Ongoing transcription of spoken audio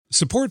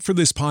Support for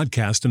this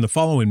podcast and the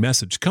following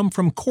message come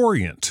from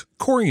Corient.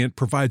 Corient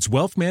provides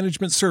wealth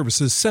management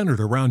services centered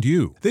around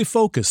you. They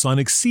focus on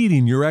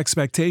exceeding your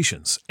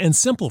expectations and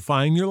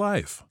simplifying your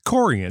life.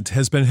 Corient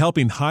has been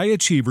helping high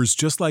achievers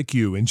just like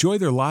you enjoy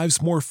their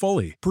lives more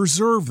fully,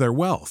 preserve their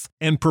wealth,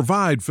 and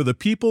provide for the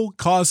people,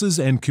 causes,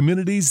 and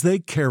communities they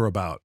care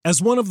about. As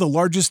one of the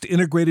largest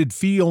integrated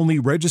fee-only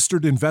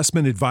registered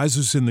investment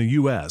advisors in the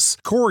U.S.,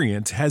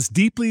 Corient has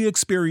deeply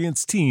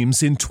experienced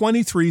teams in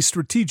 23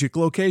 strategic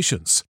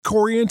locations.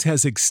 Corient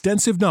has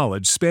extensive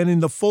knowledge spanning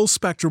the full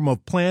spectrum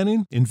of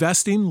planning,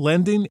 investing,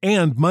 lending,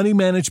 and money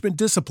management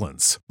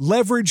disciplines.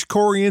 Leverage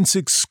Corient's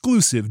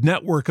exclusive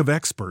network of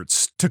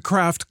experts to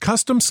craft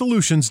custom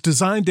solutions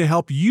designed to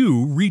help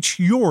you reach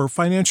your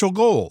financial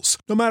goals,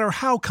 no matter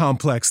how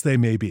complex they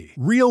may be.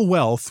 Real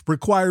wealth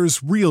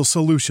requires real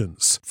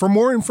solutions. For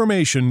more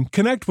information,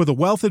 connect with a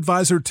wealth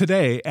advisor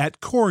today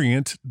at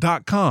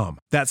Corient.com.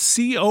 That's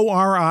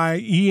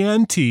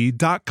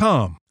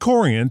Corient.com.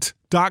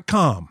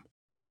 Corient.com.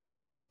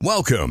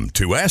 Welcome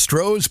to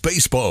Astros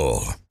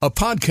Baseball, a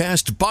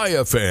podcast by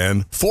a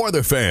fan for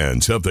the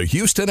fans of the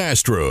Houston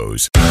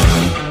Astros.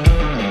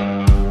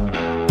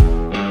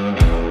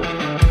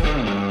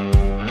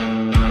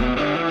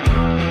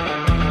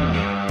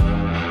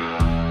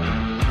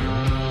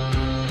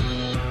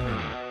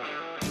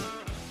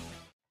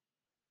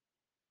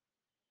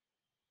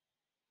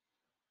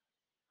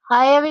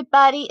 Hi,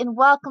 everybody, and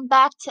welcome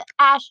back to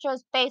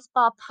Astros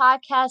Baseball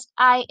Podcast.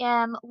 I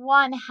am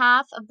one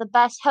half of the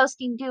best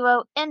hosting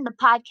duo in the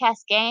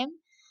podcast game,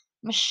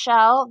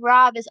 Michelle.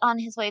 Rob is on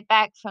his way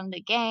back from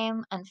the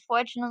game.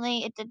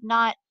 Unfortunately, it did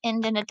not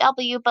end in a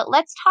W, but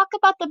let's talk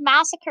about the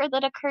massacre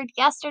that occurred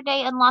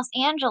yesterday in Los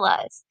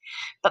Angeles.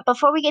 But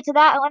before we get to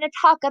that, I want to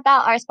talk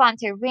about our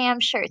sponsor, Ram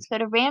Shirts. Go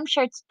to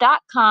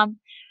ramshirts.com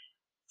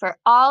for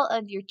all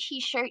of your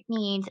t-shirt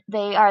needs.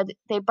 They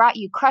brought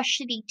you Crush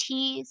City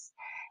tees.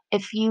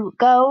 If you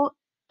go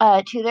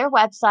to their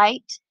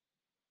website,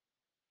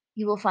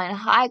 you will find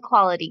high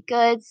quality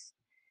goods.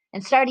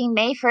 And starting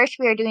May 1st,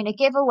 we are doing a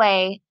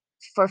giveaway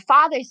for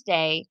Father's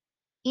Day.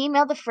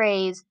 Email the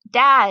phrase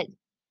DAD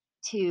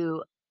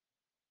to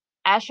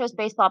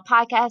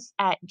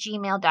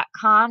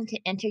astrosbaseballpodcast@gmail.com to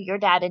enter your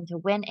dad and to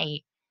win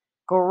a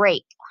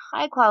great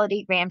high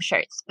quality Ram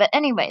shirts. But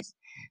anyways,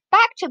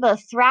 back to the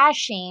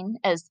thrashing,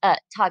 as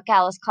Todd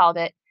Gallis called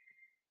it,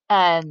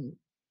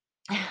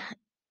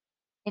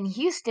 in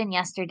Houston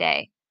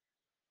yesterday.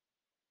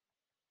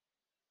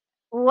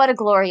 What a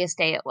glorious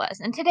day it was.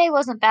 And today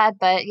wasn't bad,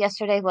 but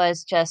yesterday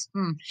was just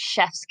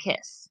chef's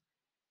kiss.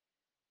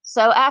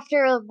 So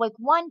after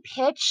one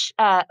pitch,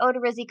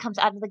 Odorizzi comes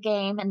out of the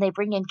game and they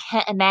bring in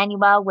Kent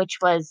Emanuel, which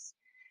was,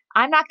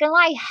 I'm not going to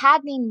lie,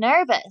 had me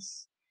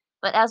nervous.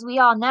 But as we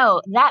all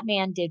know, that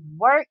man did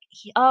work.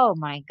 Oh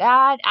my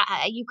God.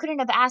 You couldn't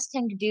have asked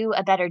him to do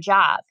a better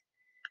job.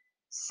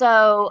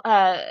 So,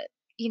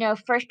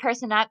 first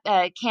person up,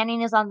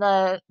 Canning is on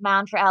the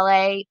mound for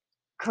LA.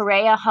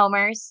 Correa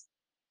homers.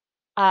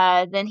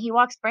 Then he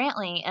walks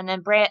Brantley, and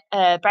then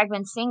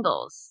Bregman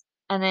singles.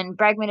 And then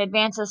Bregman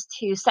advances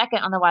to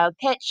second on the wild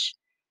pitch.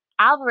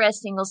 Alvarez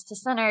singles to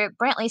center.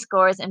 Brantley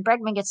scores, and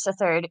Bregman gets to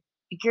third.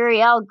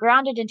 Gurriel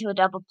grounded into a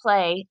double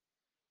play.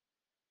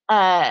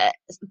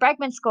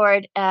 Bregman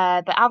scored,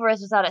 but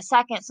Alvarez was out at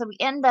second. So we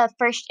end the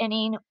first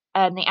inning,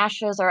 and the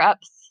Astros are up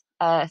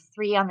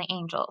 3 on the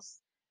Angels.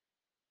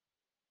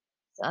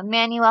 So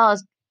Emmanuel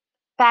is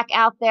back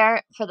out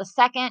there for the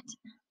second.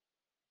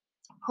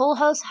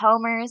 Pujols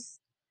homers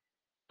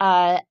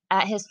at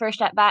his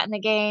first at bat in the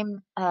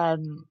game.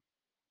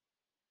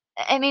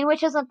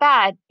 Which isn't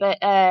bad, but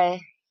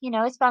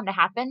it's bound to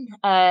happen.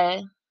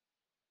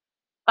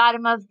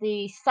 Bottom of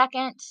the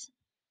second,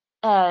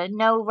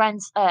 no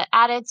runs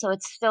added, so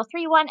it's still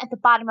 3-1 at the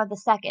bottom of the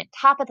second.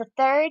 Top of the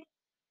third,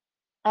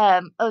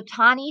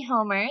 Ohtani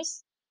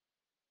homers,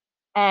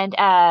 and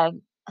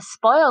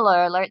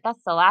spoiler alert,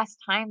 that's the last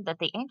time that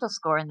the Angels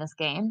score in this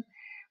game.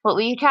 But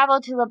we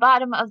travel to the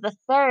bottom of the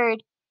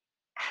third.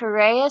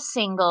 Correa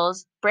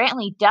singles,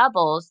 Brantley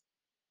doubles,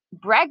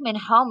 Bregman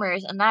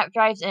homers, and that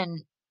drives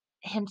in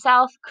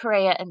himself,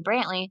 Correa, and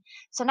Brantley.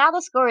 So now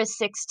the score is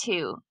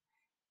 6-2.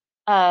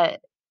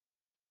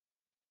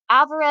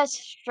 Alvarez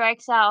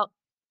strikes out,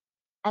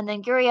 and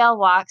then Gurriel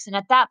walks, and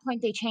at that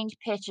point they change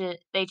pitchers,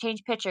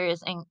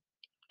 and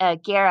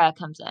Guerra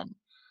comes in.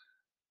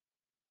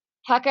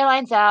 Tucker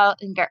lines out,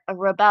 and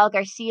Robel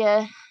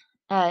Garcia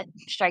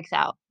strikes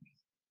out.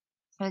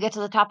 When we get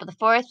to the top of the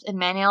fourth,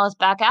 Emmanuel is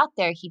back out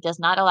there. He does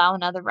not allow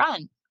another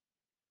run.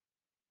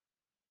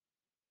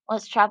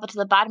 Let's travel to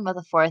the bottom of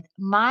the fourth.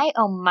 My,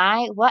 oh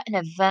my, what an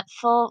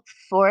eventful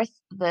fourth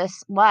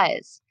this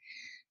was.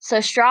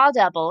 So Straw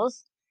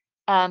doubles.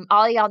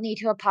 All y'all need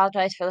to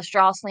apologize for the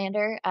Straw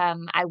slander.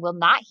 I will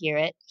not hear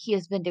it. He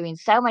has been doing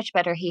so much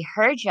better. He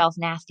heard y'all's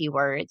nasty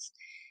words.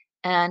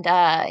 And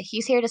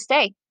he's here to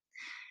stay.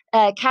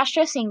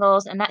 Castro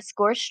singles, and that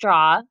scores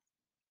Straw.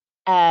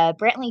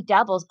 Brantley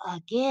doubles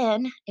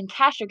again, and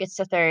Castro gets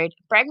to third.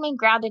 Bregman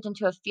grounded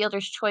into a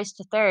fielder's choice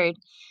to third,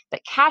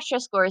 but Castro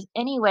scores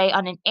anyway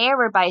on an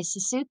error by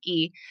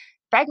Suzuki.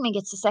 Bregman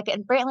gets to second,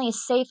 and Brantley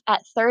is safe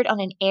at third on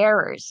an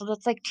error. So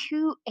that's like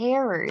 2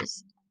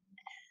 errors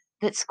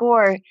that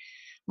score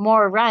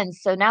more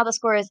runs. So now the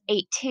score is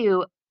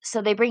 8-2.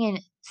 So they bring in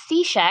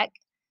Cishek,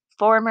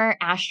 former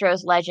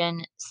Astros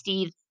legend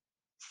Steve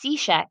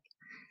Cishek.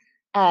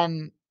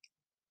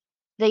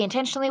 They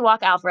intentionally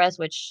walk Alvarez,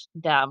 which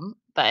dumb,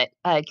 but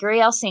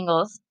Gurriel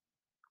singles,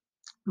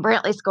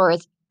 Brantley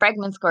scores,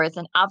 Bregman scores,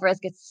 and Alvarez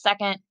gets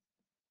second.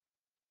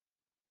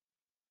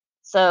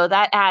 So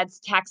that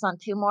tacks on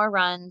 2 more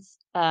runs.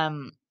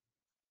 Right,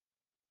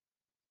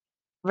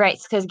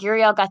 because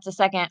Gurriel got to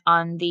second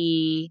on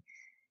then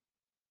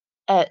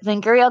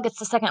Gurriel gets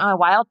to second on a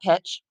wild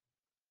pitch,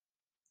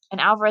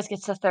 and Alvarez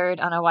gets to third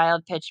on a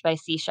wild pitch by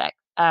Cishek.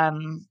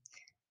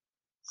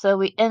 So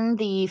we end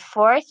the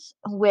fourth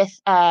with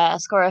a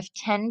score of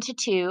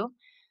 10-2.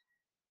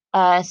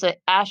 So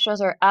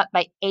Astros are up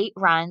by 8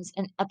 runs,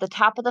 and at the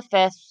top of the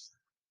fifth,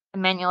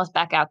 Emmanuel is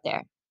back out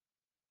there.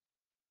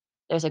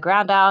 There's a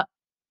ground out,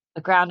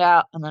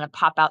 and then a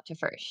pop out to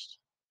first.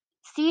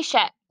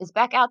 Cishek is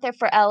back out there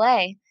for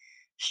LA.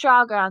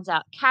 Straw grounds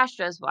out.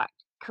 Castro's walked.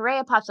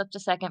 Correa pops up to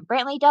second.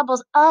 Brantley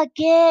doubles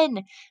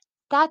again.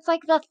 That's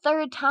like the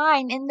 3rd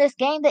time in this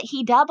game that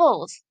he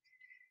doubles.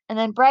 And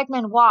then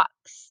Bregman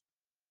walks.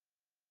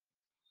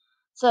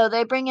 So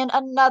they bring in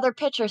another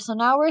pitcher. So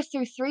now we're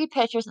through 3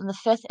 pitchers in the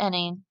 5th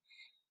inning.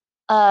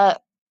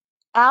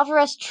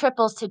 Alvarez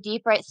triples to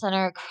deep right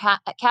center.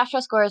 Castro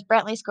scores,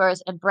 Brantley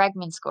scores, and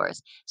Bregman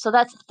scores. So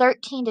that's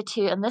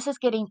 13-2, and this is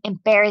getting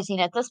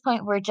embarrassing. At this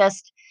point,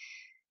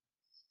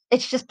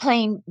 it's just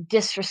plain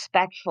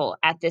disrespectful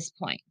at this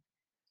point.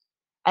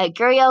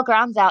 Gurriel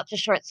grounds out to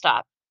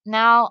shortstop.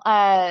 Now,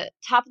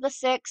 top of the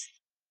 6th,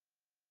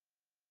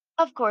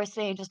 of course,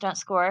 the Angels don't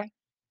score.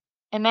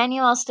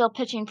 Emmanuel's still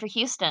pitching for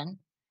Houston.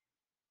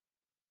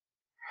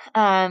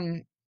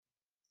 Again,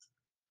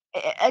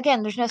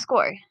 there's no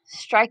score.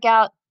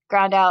 Strikeout,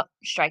 ground out,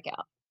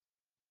 strikeout.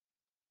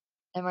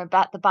 And we're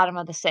at the bottom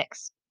of the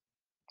 6th.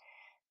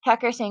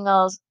 Tucker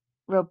singles,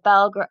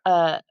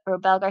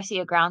 Robel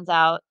Garcia grounds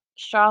out,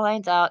 Straw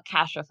lines out,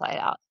 Castro flied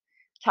out.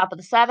 Top of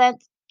the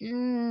 7th,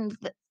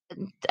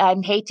 I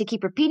hate to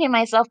keep repeating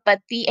myself, but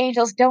the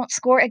Angels don't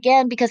score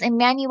again because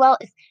Emmanuel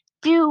is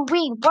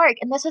doing work,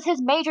 and this was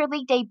his major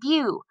league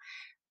debut.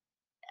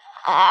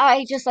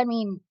 At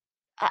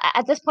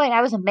this point,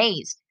 I was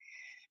amazed.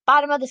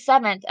 Bottom of the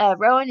 7th,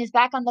 Rowan is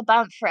back on the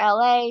bump for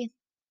LA.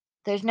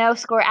 There's no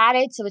score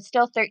added, so it's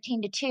still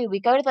 13-2. We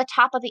go to the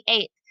top of the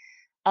 8th.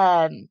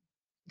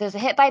 There's a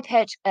hit by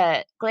pitch.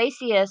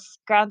 Glacius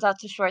grounds out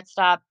to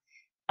shortstop.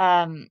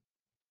 And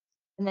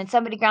then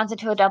somebody grounds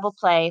into a double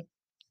play.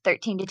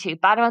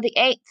 13-2. Bottom of the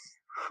 8th.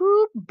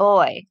 Whoo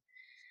boy.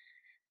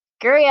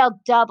 Gurriel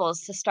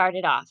doubles to start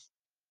it off.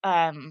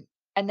 And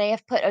they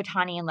have put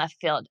Ohtani in left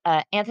field.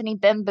 Anthony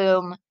Bim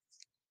Boom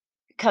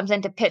comes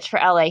in to pitch for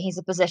LA. He's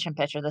a position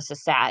pitcher. This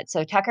is sad.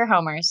 So Tucker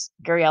homers.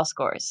 Gurriel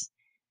scores.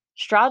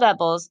 Straw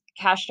doubles.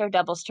 Castro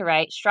doubles to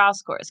right. Straw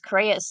scores.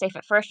 Correa is safe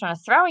at first on a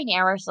throwing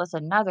error, so that's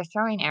another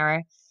throwing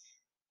error.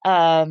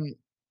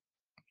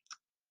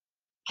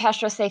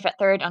 Castro safe at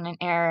third on an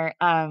error.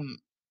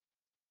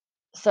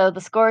 So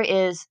the score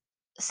is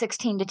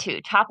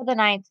 16-2. Top of the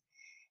 9th,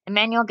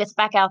 Emmanuel gets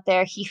back out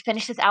there. He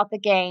finishes out the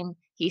game.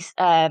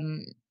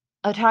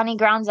 Ohtani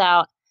grounds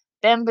out.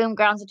 Bim Boom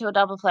grounds into a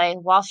double play.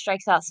 Wall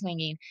strikes out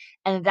swinging.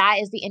 And that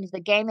is the end of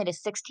the game. It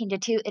is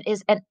 16-2. It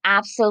is an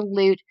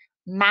absolute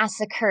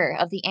massacre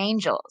of the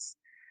Angels.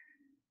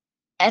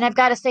 And I've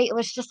got to say, it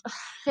was just a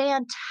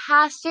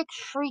fantastic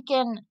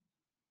freaking...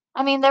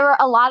 there were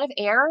a lot of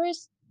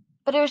errors,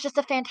 but it was just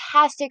a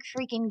fantastic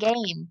freaking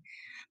game.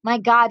 My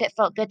God, it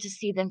felt good to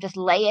see them just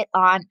lay it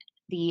on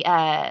the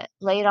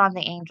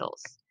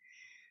Angels.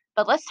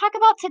 But let's talk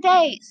about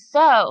today.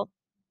 So,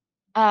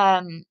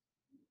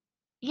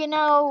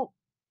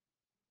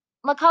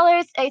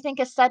 McCullers, I think,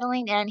 is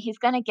settling in. He's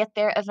going to get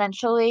there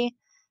eventually.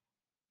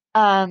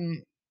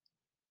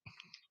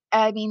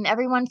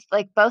 Everyone's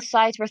both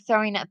sides were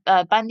throwing up.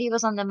 Bundy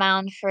was on the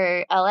mound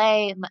for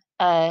LA.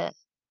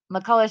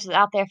 McCullers is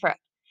out there for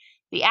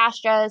the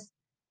Astros.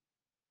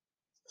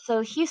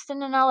 So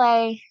Houston and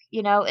LA,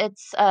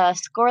 it's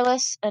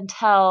scoreless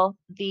until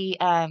the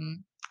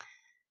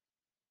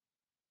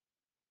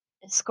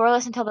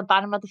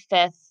bottom of the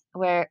 5th,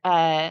 where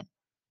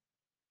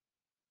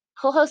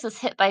Pujols is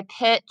hit by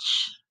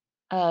pitch.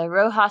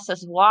 Rojas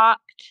is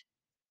walked.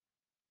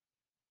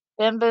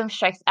 Bim Boom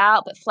strikes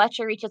out, but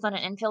Fletcher reaches on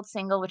an infield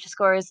single, which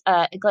scores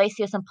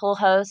Iglesias and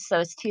Pujols,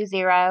 so it's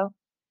 2-0.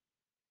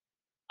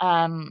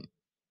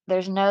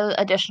 There's no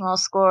additional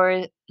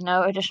score,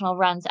 no additional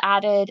runs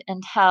added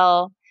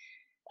until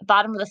the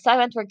bottom of the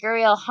 7th, where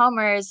Gurriel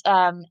homers,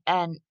 and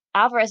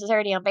Alvarez is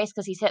already on base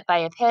because he's hit by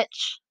a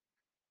pitch.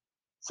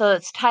 So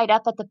it's tied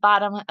up at the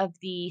bottom of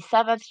the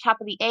 7th, top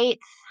of the 8th.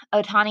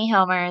 Ohtani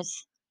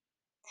homers.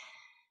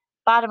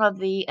 bottom of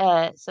the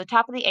so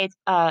top of the eighth,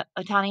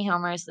 Otani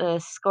homers. The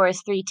score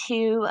is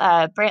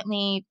 3-2.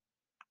 Brantley,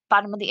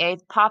 bottom of the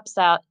eighth, pops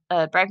out.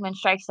 Bregman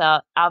strikes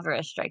out.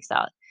 Alvarez strikes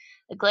out.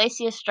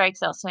 Iglesias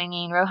strikes out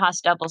swinging.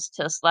 Rojas doubles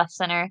to left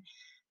center.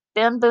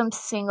 Bim Boom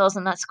singles,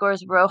 and that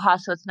scores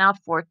Rojas, so it's now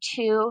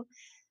 4-2.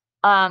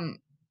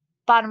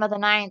 Bottom of the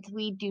ninth,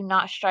 we do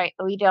not strike.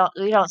 We don't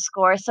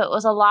score. So it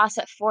was a loss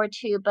at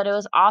 4-2, but it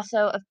was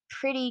also a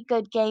pretty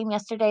good game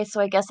yesterday. So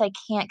I guess I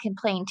can't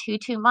complain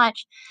too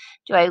much.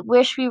 Do I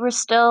wish we were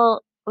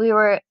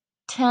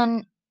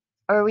 10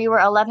 or we were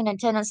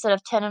 11-10 instead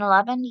of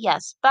 10-11?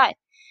 Yes, but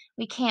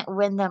we can't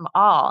win them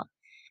all.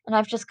 And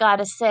I've just got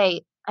to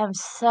say, I'm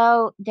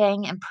so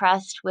dang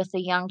impressed with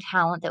the young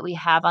talent that we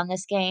have on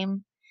this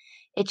game.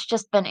 It's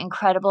just been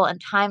incredible, and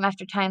time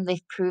after time,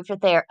 they've proved that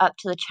they are up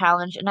to the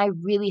challenge, and I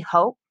really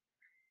hope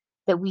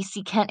that we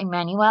see Kent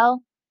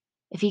Emmanuel.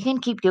 If he can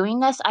keep doing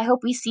this, I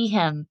hope we see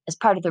him as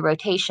part of the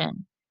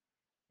rotation,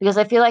 because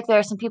I feel like there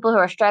are some people who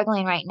are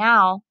struggling right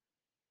now.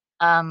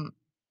 Um,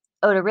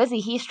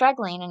 Odorizzi, he's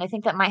struggling, and I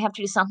think that might have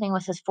to do something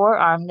with his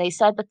forearm. They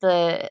said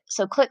that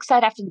Click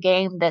said after the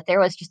game that there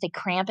was just a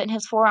cramp in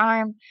his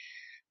forearm,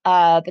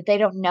 but they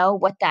don't know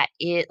what that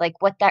is, like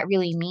what that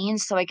really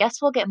means. So I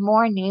guess we'll get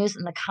more news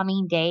in the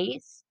coming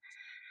days.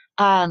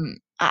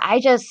 I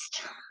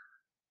just,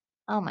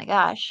 oh my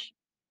gosh,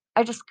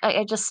 I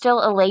just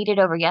still elated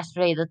over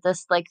yesterday that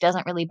this like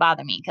doesn't really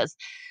bother me because,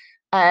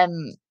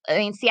 um, I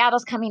mean,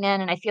 Seattle's coming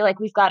in, and I feel like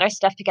we've got our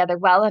stuff together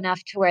well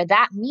enough to where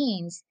that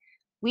means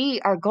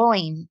we are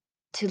going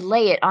to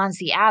lay it on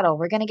Seattle.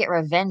 We're going to get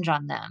revenge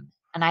on them,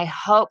 and I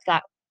hope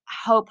that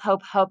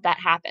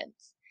happens.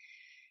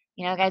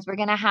 You know, guys, we're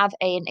going to have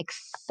an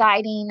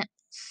exciting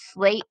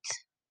slate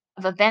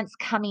of events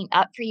coming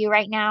up for you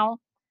right now.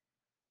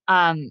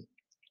 Um,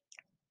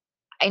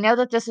 I know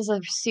that this is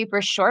a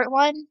super short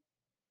one,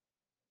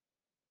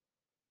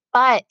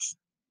 but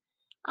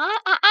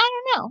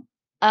I don't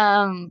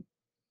know.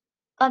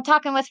 I'm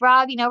talking with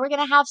Rob. You know, we're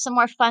gonna have some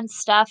more fun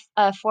stuff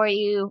for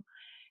you.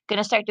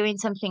 Gonna start doing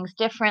some things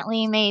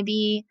differently,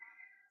 maybe.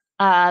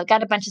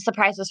 Got a bunch of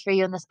surprises for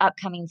you in this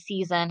upcoming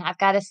season. I've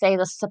got to say,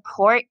 the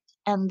support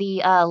and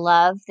the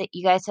love that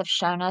you guys have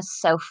shown us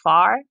so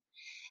far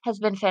has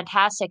been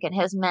fantastic and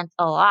has meant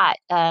a lot.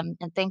 And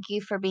thank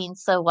you for being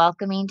so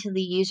welcoming to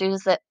the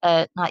users that,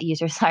 not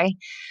users, sorry,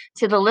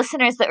 to the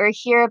listeners that were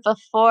here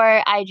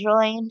before I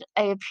joined.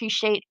 I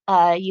appreciate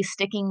you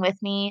sticking with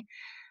me,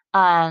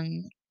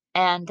 um,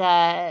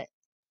 and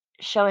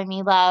showing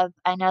me love.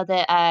 I know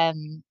that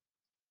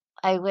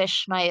I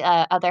wish my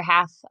other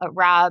half,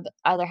 Rob,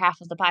 other half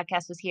of the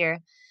podcast was here.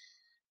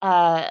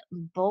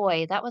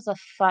 Boy, that was a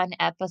fun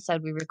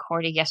episode we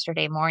recorded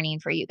yesterday morning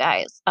for you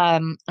guys.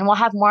 And we'll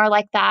have more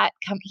like that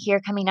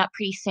coming up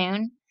pretty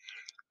soon.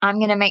 I'm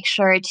going to make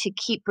sure to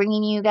keep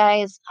bringing you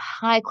guys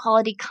high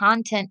quality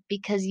content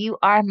because you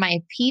are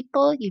my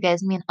people. You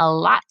guys mean a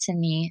lot to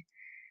me.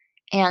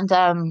 And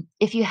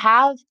if you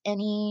have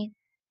any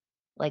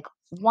like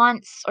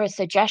wants or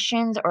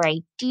suggestions or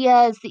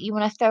ideas that you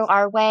want to throw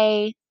our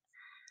way,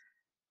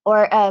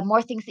 or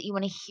more things that you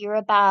want to hear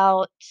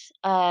about,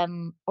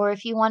 or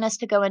if you want us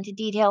to go into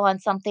detail on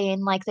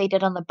something like they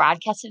did on the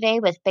broadcast today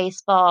with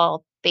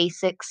Baseball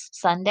Basics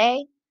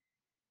Sunday.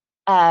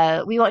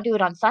 We won't do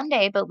it on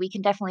Sunday, but we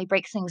can definitely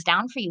break things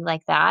down for you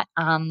like that.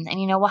 And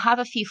you know, we'll have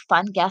a few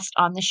fun guests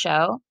on the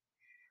show.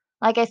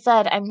 Like I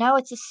said, I know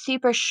it's a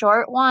super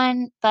short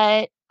one,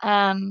 but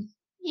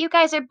you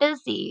guys are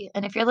busy,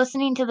 and if you're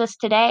listening to this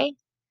today,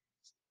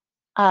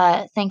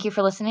 thank you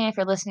for listening. If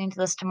you're listening to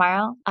this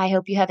tomorrow, I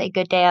hope you have a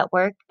good day at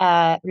work.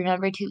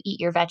 Remember to eat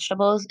your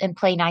vegetables and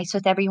play nice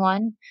with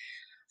everyone.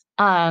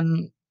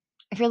 Um,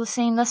 if you're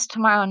listening this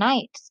tomorrow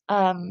night,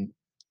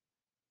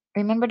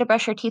 remember to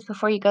brush your teeth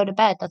before you go to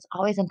bed. That's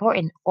always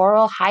important.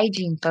 Oral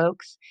hygiene,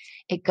 folks.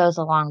 It goes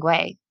a long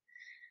way.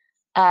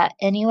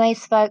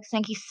 Anyways, folks,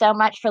 thank you so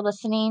much for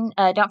listening.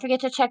 Don't forget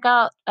to check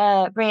out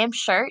Ram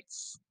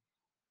shirts.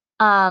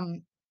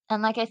 Um,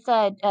 and like I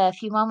said a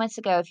few moments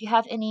ago, if you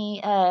have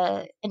anything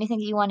that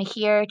you want to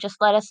hear, just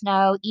let us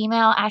know.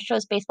 Email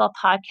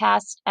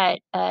astrosbaseballpodcast at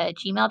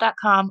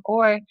gmail.com,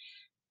 or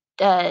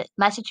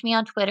message me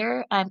on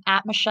Twitter. I'm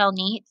at Michelle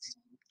Neat.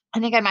 I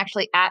think I'm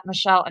actually at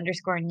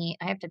Michelle_Neat.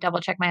 I have to double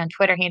check my own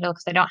Twitter handle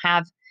because I don't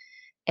have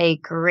a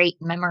great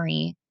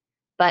memory.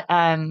 But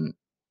I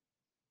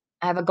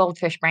have a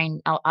goldfish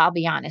brain. I'll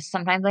be honest.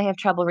 Sometimes I have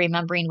trouble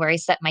remembering where I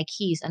set my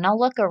keys, and I'll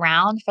look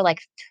around for like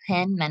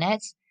 10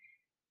 minutes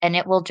and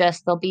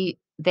they'll be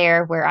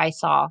there where I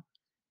saw.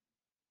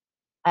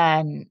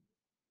 Um,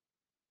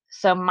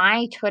 so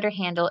my Twitter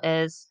handle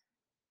is,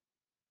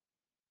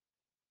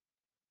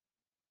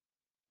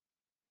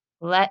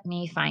 let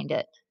me find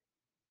it.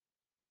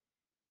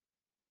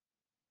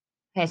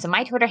 Okay, so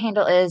my Twitter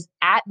handle is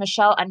at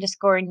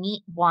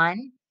Michelle_Neat1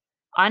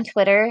 on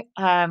Twitter.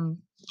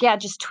 Yeah,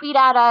 just tweet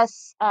at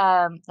us,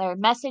 or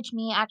message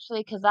me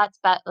actually, because that's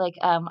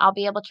I'll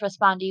be able to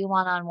respond to you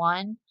one on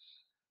one.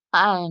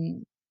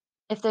 Um,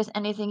 if there's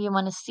anything you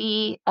want to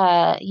see,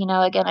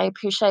 again, I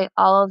appreciate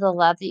all of the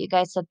love that you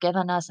guys have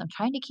given us. I'm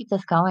trying to keep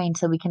this going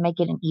so we can make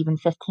it an even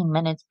 15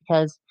 minutes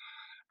because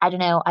I don't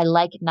know, I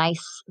like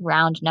nice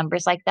round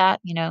numbers like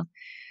that,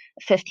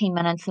 15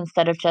 minutes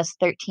instead of just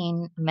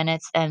 13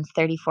 minutes and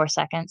 34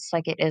 seconds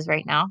like it is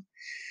right now.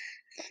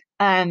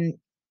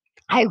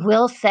 I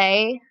will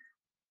say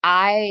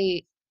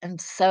I am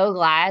so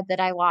glad that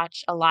I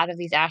watch a lot of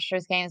these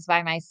Astros games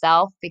by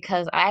myself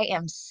because I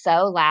am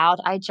so loud.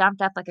 I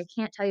jumped up, like, I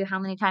can't tell you how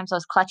many times I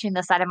was clutching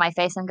the side of my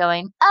face and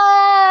going,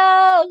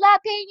 "Oh, La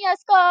Piña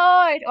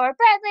scored," or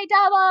 "Brantley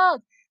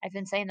doubled." I've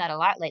been saying that a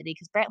lot lately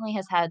because Brantley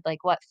has had,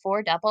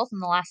 4 doubles in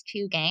the last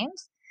 2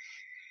 games?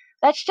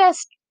 That's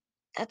just,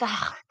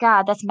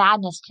 God, that's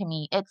madness to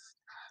me. It's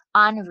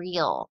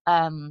unreal,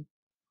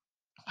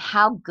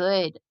 how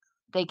good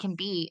they can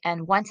be,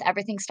 and once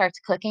everything starts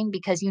clicking,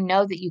 because you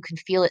know that you can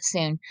feel it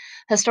soon.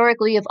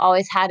 Historically, you've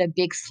always had a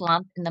big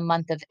slump in the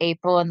month of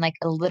April and,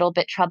 a little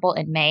bit trouble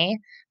in May,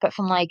 but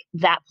from,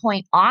 that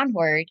point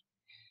onward,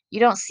 you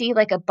don't see,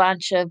 a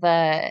bunch of,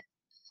 I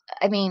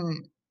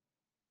mean,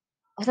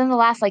 within the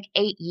last,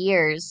 8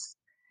 years,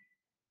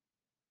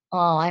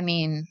 well, I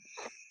mean,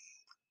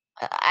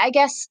 I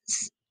guess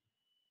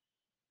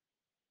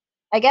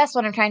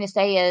what I'm trying to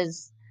say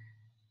is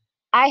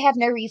I have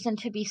no reason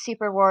to be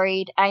super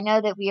worried. I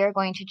know that we are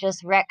going to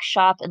just wreck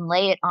shop and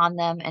lay it on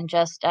them and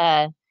just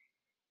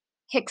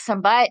kick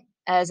some butt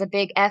as a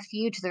big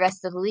FU to the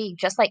rest of the league,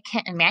 just like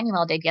Kent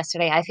Emmanuel did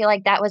yesterday. I feel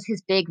like that was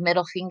his big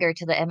middle finger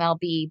to the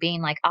MLB,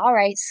 being like, all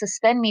right,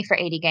 suspend me for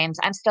 80 games.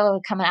 I'm still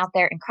coming out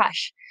there and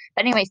crush.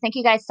 But anyways, thank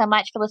you guys so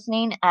much for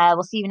listening.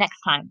 We'll see you next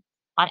time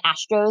on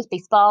Astros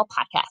Baseball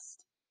Podcast.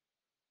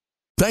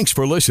 Thanks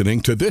for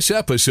listening to this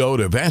episode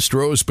of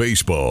Astros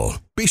Baseball.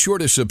 Be sure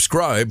to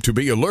subscribe to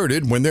be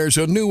alerted when there's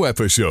a new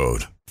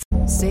episode.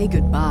 Say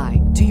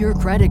goodbye to your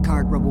credit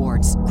card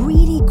rewards.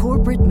 Greedy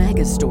corporate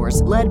mega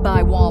stores, led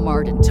by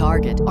Walmart and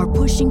Target, are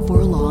pushing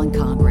for a law in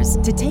Congress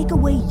to take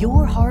away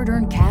your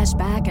hard-earned cash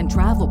back and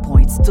travel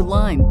points to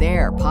line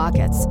their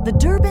pockets. The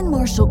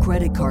Durbin-Marshall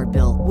credit card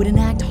bill would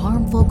enact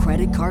harmful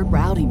credit card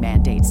routing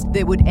mandates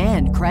that would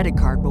end credit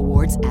card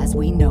rewards as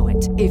we know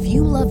it. If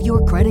you love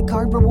your credit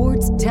card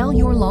rewards, tell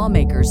your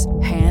lawmakers,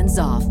 hands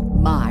off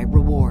my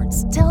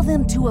rewards. Tell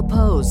them to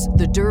oppose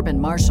the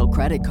Durbin-Marshall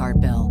credit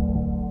card bill.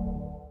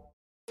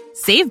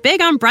 Save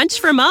big on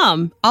brunch for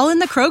mom, all in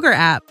the Kroger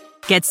app.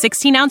 Get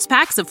 16-ounce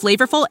packs of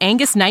flavorful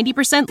Angus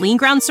 90% lean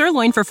ground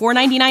sirloin for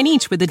 $4.99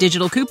 each with a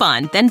digital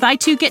coupon. Then buy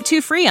 2, get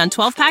 2 free on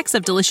 12 packs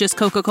of delicious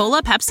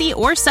Coca-Cola, Pepsi,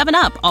 or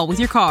 7-Up, all with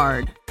your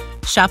card.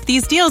 Shop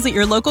these deals at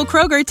your local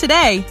Kroger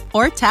today,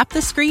 or tap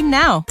the screen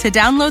now to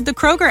download the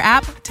Kroger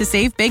app to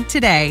save big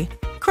today.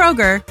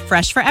 Kroger,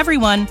 fresh for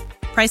everyone.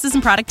 Prices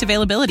and product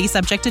availability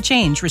subject to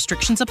change.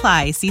 Restrictions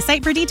apply. See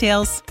site for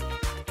details.